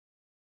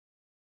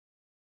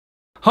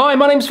Hi,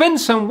 my name's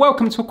Vince and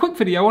welcome to a quick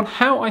video on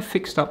how I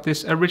fixed up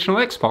this original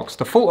Xbox.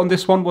 The fault on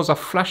this one was a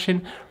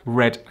flashing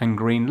red and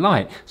green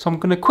light. So I'm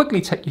going to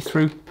quickly take you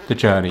through the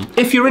journey.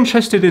 If you're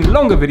interested in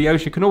longer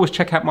videos, you can always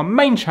check out my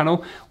main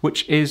channel,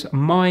 which is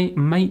My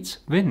Mate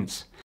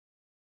Vince.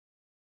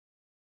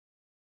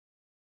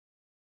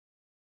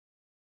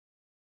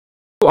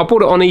 I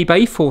bought it on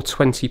eBay for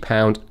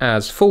 £20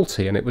 as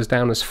faulty and it was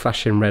down as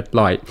flashing red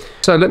light.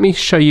 So let me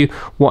show you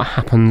what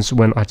happens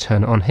when I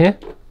turn it on here.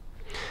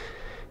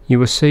 You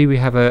will see we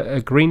have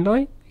a green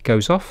light, it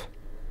goes off,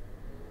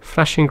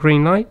 flashing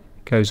green light,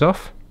 goes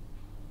off,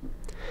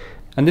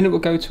 and then it will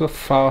go to a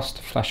fast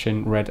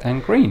flashing red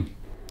and green.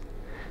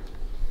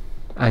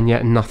 And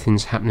yet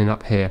nothing's happening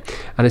up here.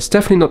 And it's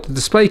definitely not the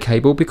display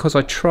cable because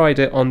I tried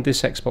it on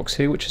this Xbox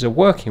here, which is a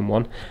working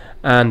one,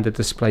 and the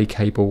display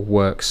cable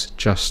works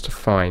just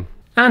fine.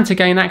 And to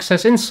gain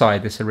access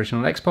inside this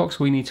original Xbox,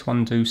 we need to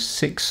undo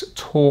 6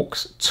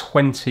 Torx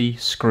 20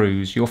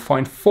 screws. You'll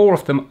find 4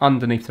 of them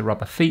underneath the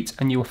rubber feet,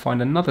 and you will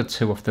find another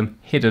 2 of them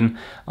hidden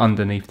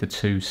underneath the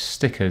 2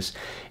 stickers.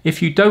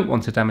 If you don't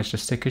want to damage the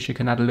stickers, you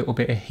can add a little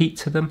bit of heat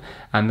to them,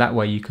 and that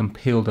way you can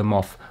peel them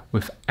off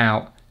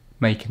without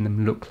making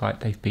them look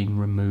like they've been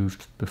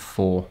removed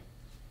before.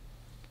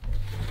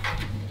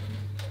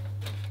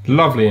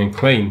 Lovely and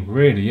clean,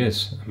 really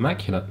is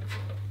immaculate.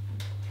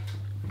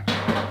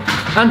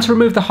 And to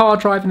remove the hard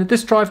drive and the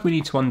disk drive, we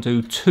need to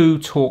undo 2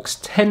 Torx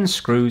 10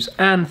 screws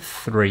and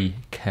 3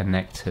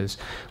 connectors.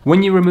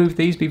 When you remove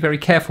these, be very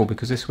careful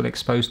because this will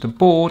expose the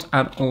board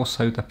and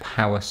also the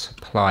power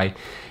supply.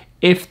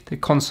 If the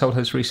console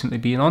has recently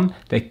been on,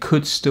 there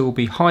could still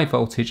be high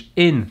voltage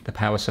in the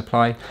power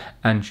supply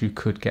and you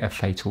could get a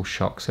fatal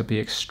shock, so be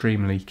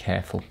extremely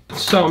careful.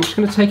 So I'm just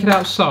going to take it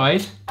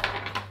outside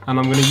and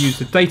I'm going to use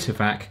the data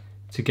vac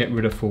to get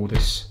rid of all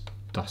this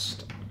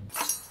dust.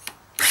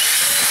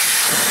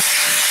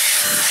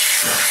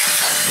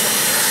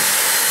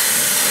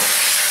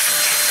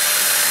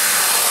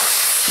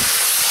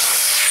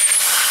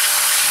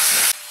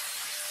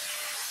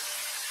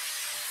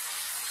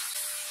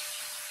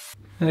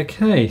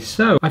 Okay,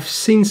 so I've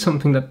seen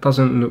something that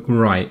doesn't look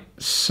right.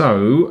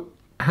 So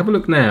have a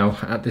look now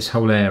at this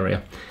whole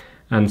area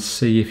and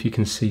see if you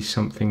can see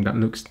something that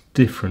looks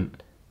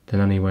different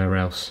than anywhere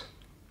else.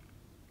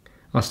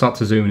 I'll start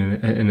to zoom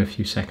in a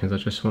few seconds. I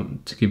just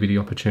want to give you the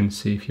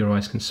opportunity if your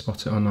eyes can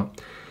spot it or not.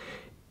 It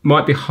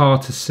might be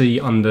hard to see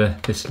under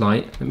this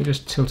light. Let me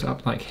just tilt it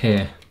up like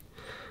here.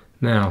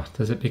 Now,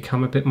 does it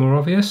become a bit more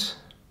obvious?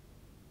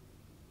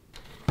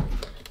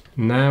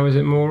 Now is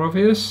it more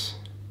obvious?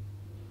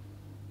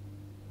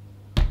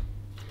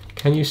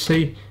 Can you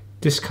see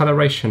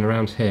discoloration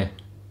around here?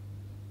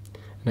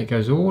 And it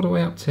goes all the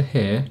way up to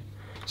here.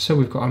 So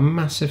we've got a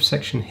massive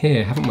section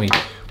here, haven't we?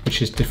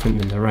 Which is different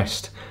than the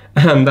rest.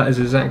 And that is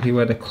exactly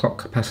where the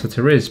clock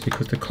capacitor is,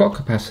 because the clock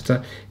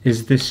capacitor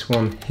is this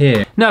one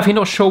here. Now, if you're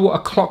not sure what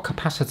a clock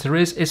capacitor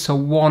is, it's a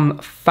 1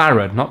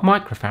 farad, not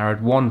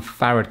microfarad, 1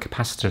 farad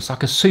capacitor. It's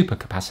like a super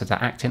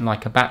capacitor acting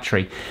like a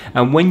battery.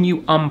 And when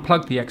you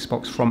unplug the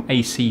Xbox from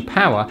AC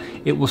power,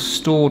 it will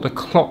store the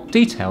clock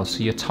details,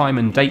 so your time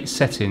and date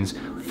settings,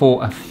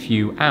 for a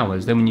few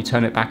hours. Then when you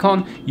turn it back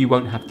on, you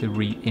won't have to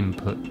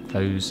re-input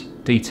those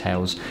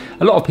details.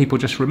 A lot of people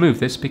just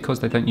remove this because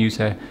they don't use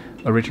their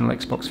original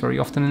Xbox very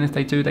often, and if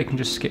they do, they can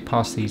just skip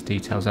past these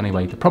details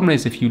anyway. The problem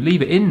is if you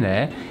leave it in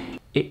there,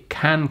 it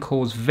can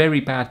cause very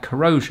bad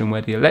corrosion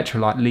where the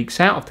electrolyte leaks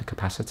out of the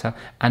capacitor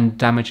and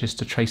damages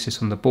the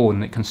traces on the board,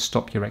 and it can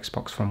stop your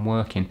Xbox from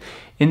working.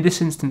 In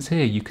this instance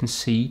here, you can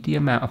see the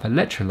amount of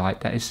electrolyte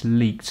that is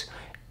leaked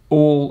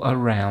all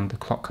around the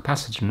clock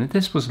capacitor, and if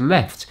this was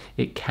left,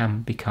 it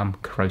can become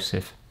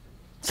corrosive.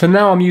 So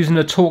now I'm using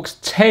a Torx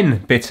 10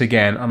 bit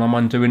again, and I'm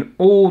undoing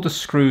all the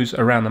screws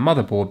around the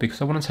motherboard because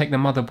I want to take the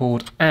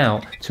motherboard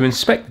out to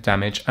inspect the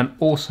damage and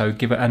also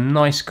give it a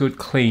nice good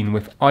clean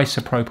with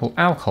isopropyl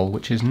alcohol,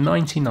 which is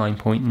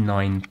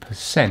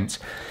 99.9%.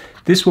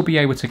 This will be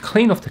able to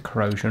clean off the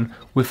corrosion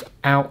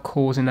without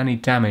causing any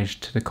damage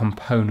to the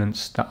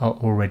components that are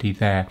already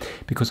there,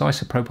 because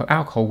isopropyl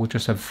alcohol will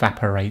just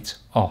evaporate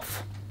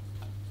off.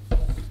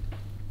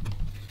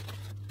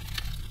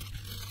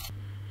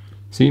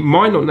 See, it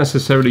might not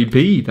necessarily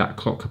be that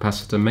clock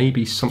capacitor,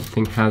 maybe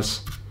something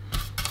has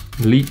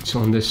leaked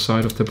on this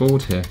side of the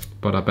board here,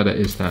 but I bet it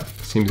is that.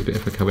 It seems a bit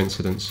of a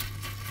coincidence.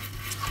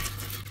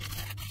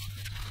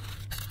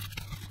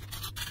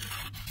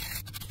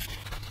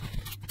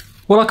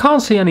 Well, I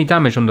can't see any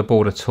damage on the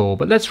board at all,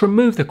 but let's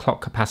remove the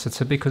clock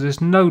capacitor because it's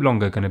no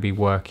longer going to be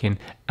working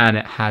and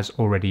it has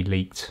already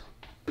leaked.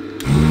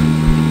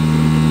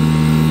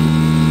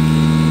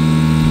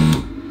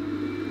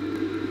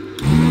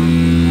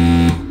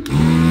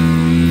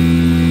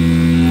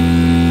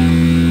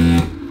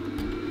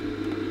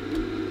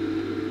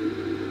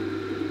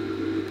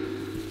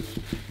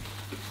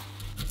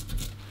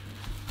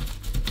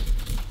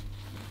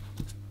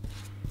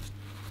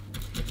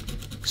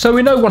 So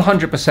we know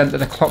 100% that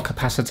the clock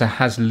capacitor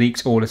has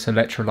leaked all its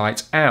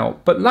electrolytes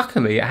out, but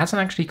luckily it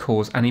hasn't actually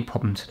caused any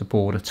problem to the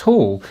board at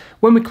all.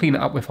 When we clean it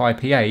up with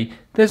IPA,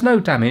 there's no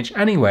damage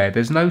anywhere,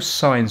 there's no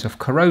signs of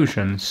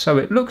corrosion, so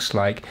it looks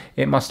like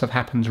it must have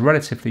happened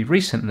relatively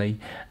recently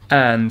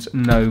and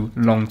no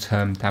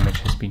long-term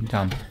damage has been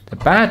done. The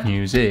bad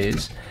news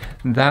is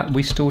that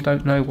we still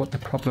don't know what the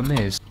problem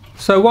is.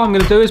 So what I'm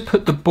going to do is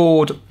put the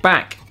board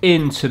back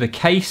into the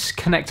case,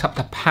 connect up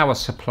the power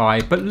supply,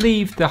 but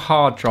leave the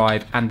hard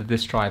drive and the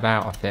disk drive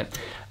out of it.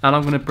 And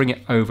I'm going to bring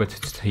it over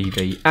to the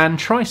TV and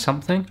try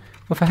something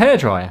with a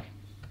hairdryer.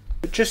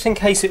 Just in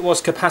case it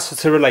was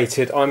capacitor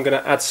related, I'm going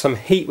to add some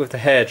heat with the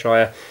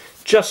hairdryer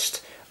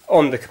just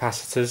on the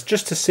capacitors,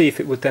 just to see if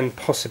it would then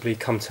possibly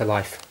come to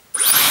life.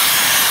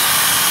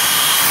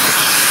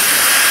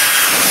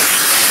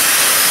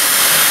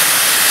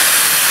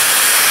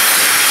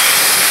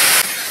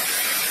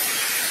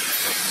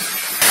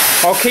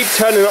 I'll keep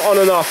turning it on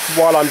and off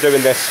while I'm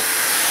doing this.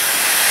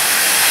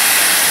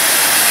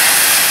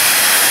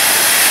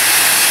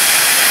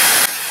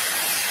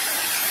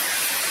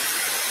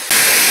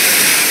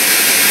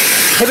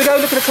 Here we go,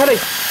 look at the telly.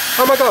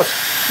 Oh my god,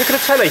 look at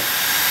the telly.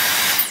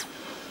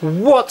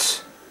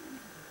 What?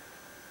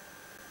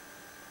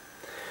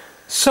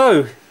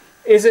 So,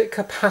 is it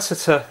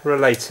capacitor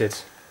related?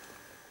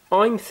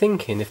 I'm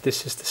thinking if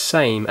this is the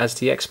same as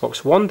the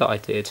Xbox One that I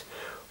did,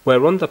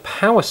 where on the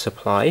power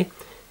supply,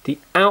 the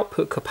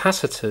output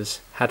capacitors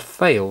had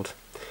failed.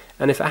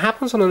 And if it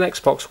happens on an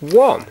Xbox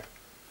One,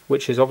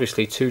 which is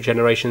obviously 2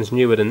 generations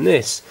newer than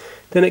this,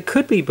 then it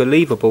could be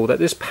believable that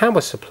this power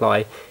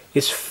supply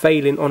is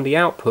failing on the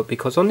output,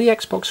 because on the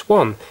Xbox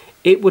One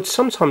it would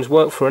sometimes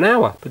work for an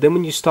hour, but then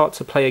when you start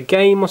to play a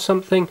game or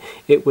something,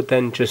 it would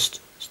then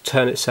just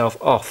turn itself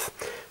off.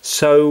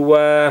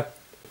 So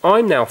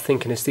I'm now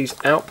thinking it's these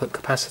output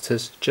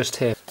capacitors just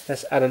here.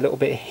 Let's add a little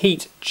bit of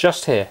heat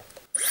just here.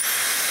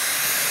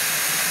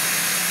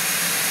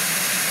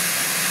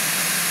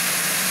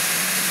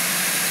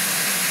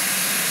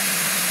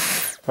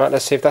 Right,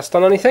 let's see if that's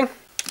done anything.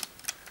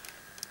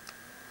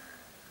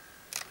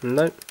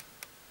 No. Right,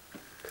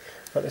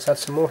 let's add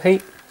some more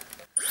heat.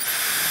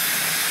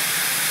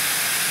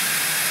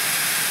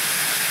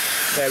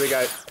 There we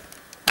go.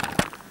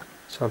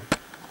 So,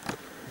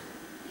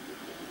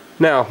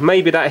 now,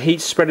 maybe that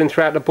heat's spreading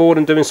throughout the board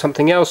and doing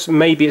something else.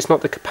 Maybe it's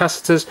not the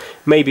capacitors.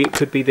 Maybe it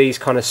could be these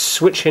kind of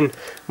switching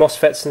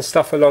MOSFETs and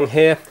stuff along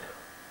here.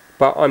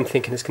 But I'm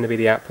thinking it's going to be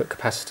the output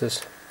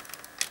capacitors.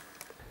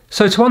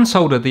 So to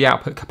unsolder the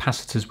output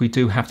capacitors, we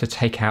do have to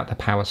take out the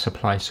power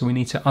supply. So we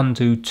need to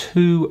undo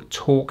 2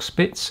 Torx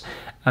bits,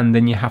 and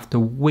then you have to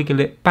wiggle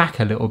it back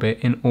a little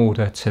bit in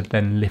order to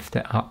then lift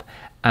it up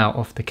out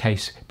of the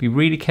case. Be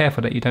really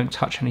careful that you don't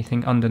touch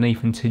anything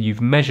underneath until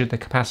you've measured the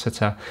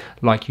capacitor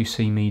like you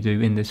see me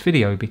do in this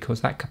video,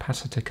 because that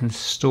capacitor can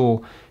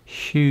store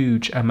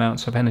huge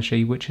amounts of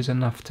energy, which is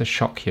enough to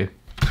shock you.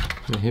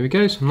 And here we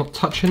go, so I'm not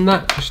touching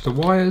that, just the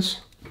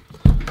wires.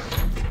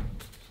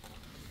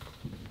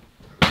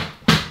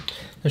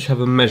 Let's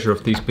have a measure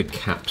of these big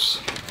caps.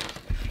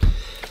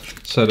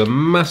 So the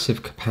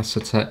massive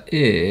capacitor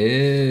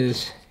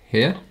is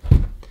here.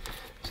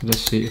 So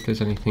let's see if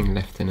there's anything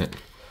left in it.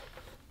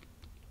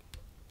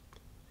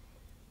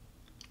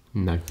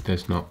 No,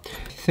 there's not.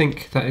 I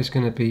think that is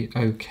going to be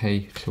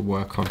okay to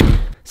work on.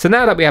 So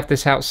now that we have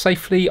this out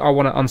safely, I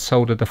want to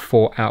unsolder the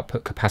 4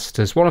 output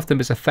capacitors. One of them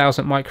is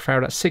 1000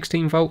 microfarad at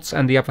 16 volts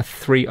and the other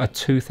 3 are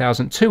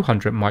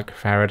 2200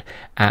 microfarad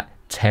at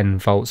 10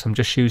 volts. I'm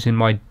just using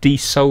my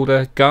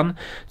desolder gun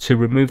to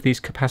remove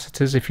these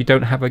capacitors. If you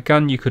don't have a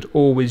gun, you could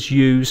always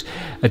use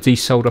a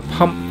desolder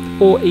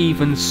pump or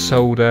even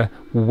solder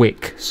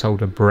wick.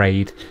 Solder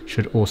braid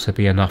should also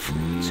be enough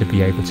to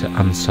be able to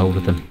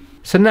unsolder them.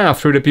 So now,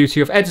 through the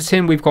beauty of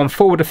editing, we've gone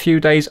forward a few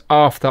days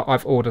after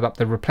I've ordered up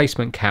the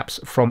replacement caps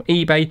from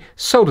eBay,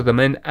 soldered them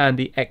in, and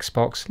the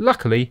Xbox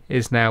luckily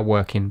is now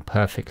working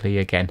perfectly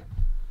again.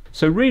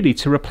 So really,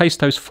 to replace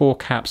those 4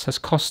 caps has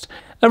cost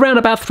around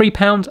about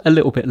 £3, a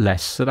little bit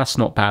less, so that's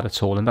not bad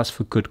at all, and that's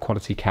for good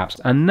quality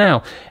caps. And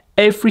now,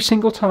 every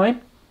single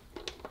time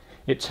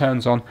it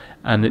turns on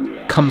and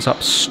it comes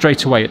up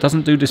straight away. It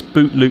doesn't do this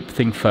boot loop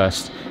thing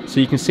first.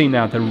 So you can see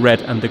now the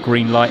red and the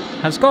green light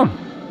has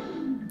gone.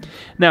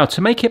 Now,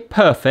 to make it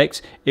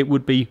perfect, it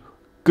would be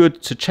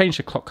good to change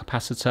the clock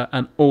capacitor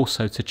and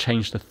also to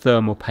change the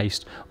thermal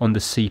paste on the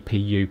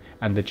CPU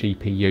and the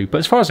GPU. But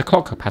as far as the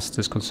clock capacitor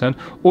is concerned,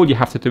 all you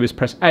have to do is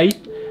press A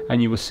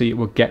and you will see it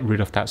will get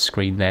rid of that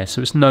screen there.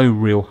 So it's no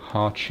real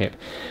hardship.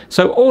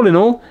 So all in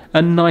all,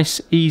 a nice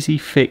easy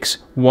fix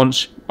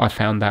once I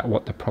found out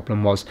what the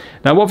problem was.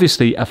 Now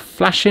obviously a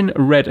flashing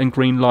red and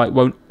green light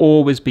won't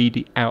always be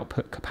the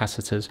output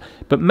capacitors,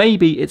 but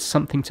maybe it's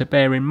something to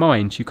bear in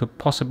mind. You could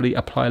possibly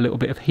apply a little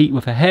bit of heat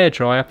with a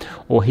hairdryer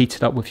or heat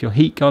it up with your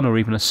heat gun or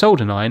even a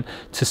soldering iron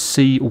to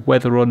see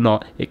whether or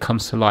not it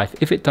comes to life.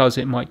 If it does,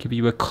 it might give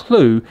you a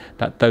clue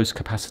that those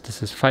capacitors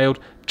has failed.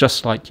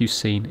 just like you've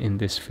seen in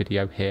this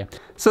video here.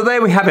 So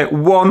there we have it,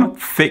 one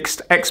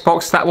fixed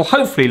Xbox that will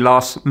hopefully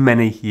last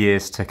many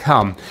years to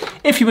come.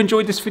 If you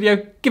enjoyed this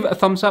video, give it a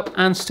thumbs up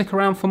and stick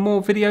around for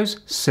more videos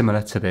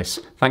similar to this.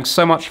 Thanks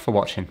so much for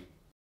watching.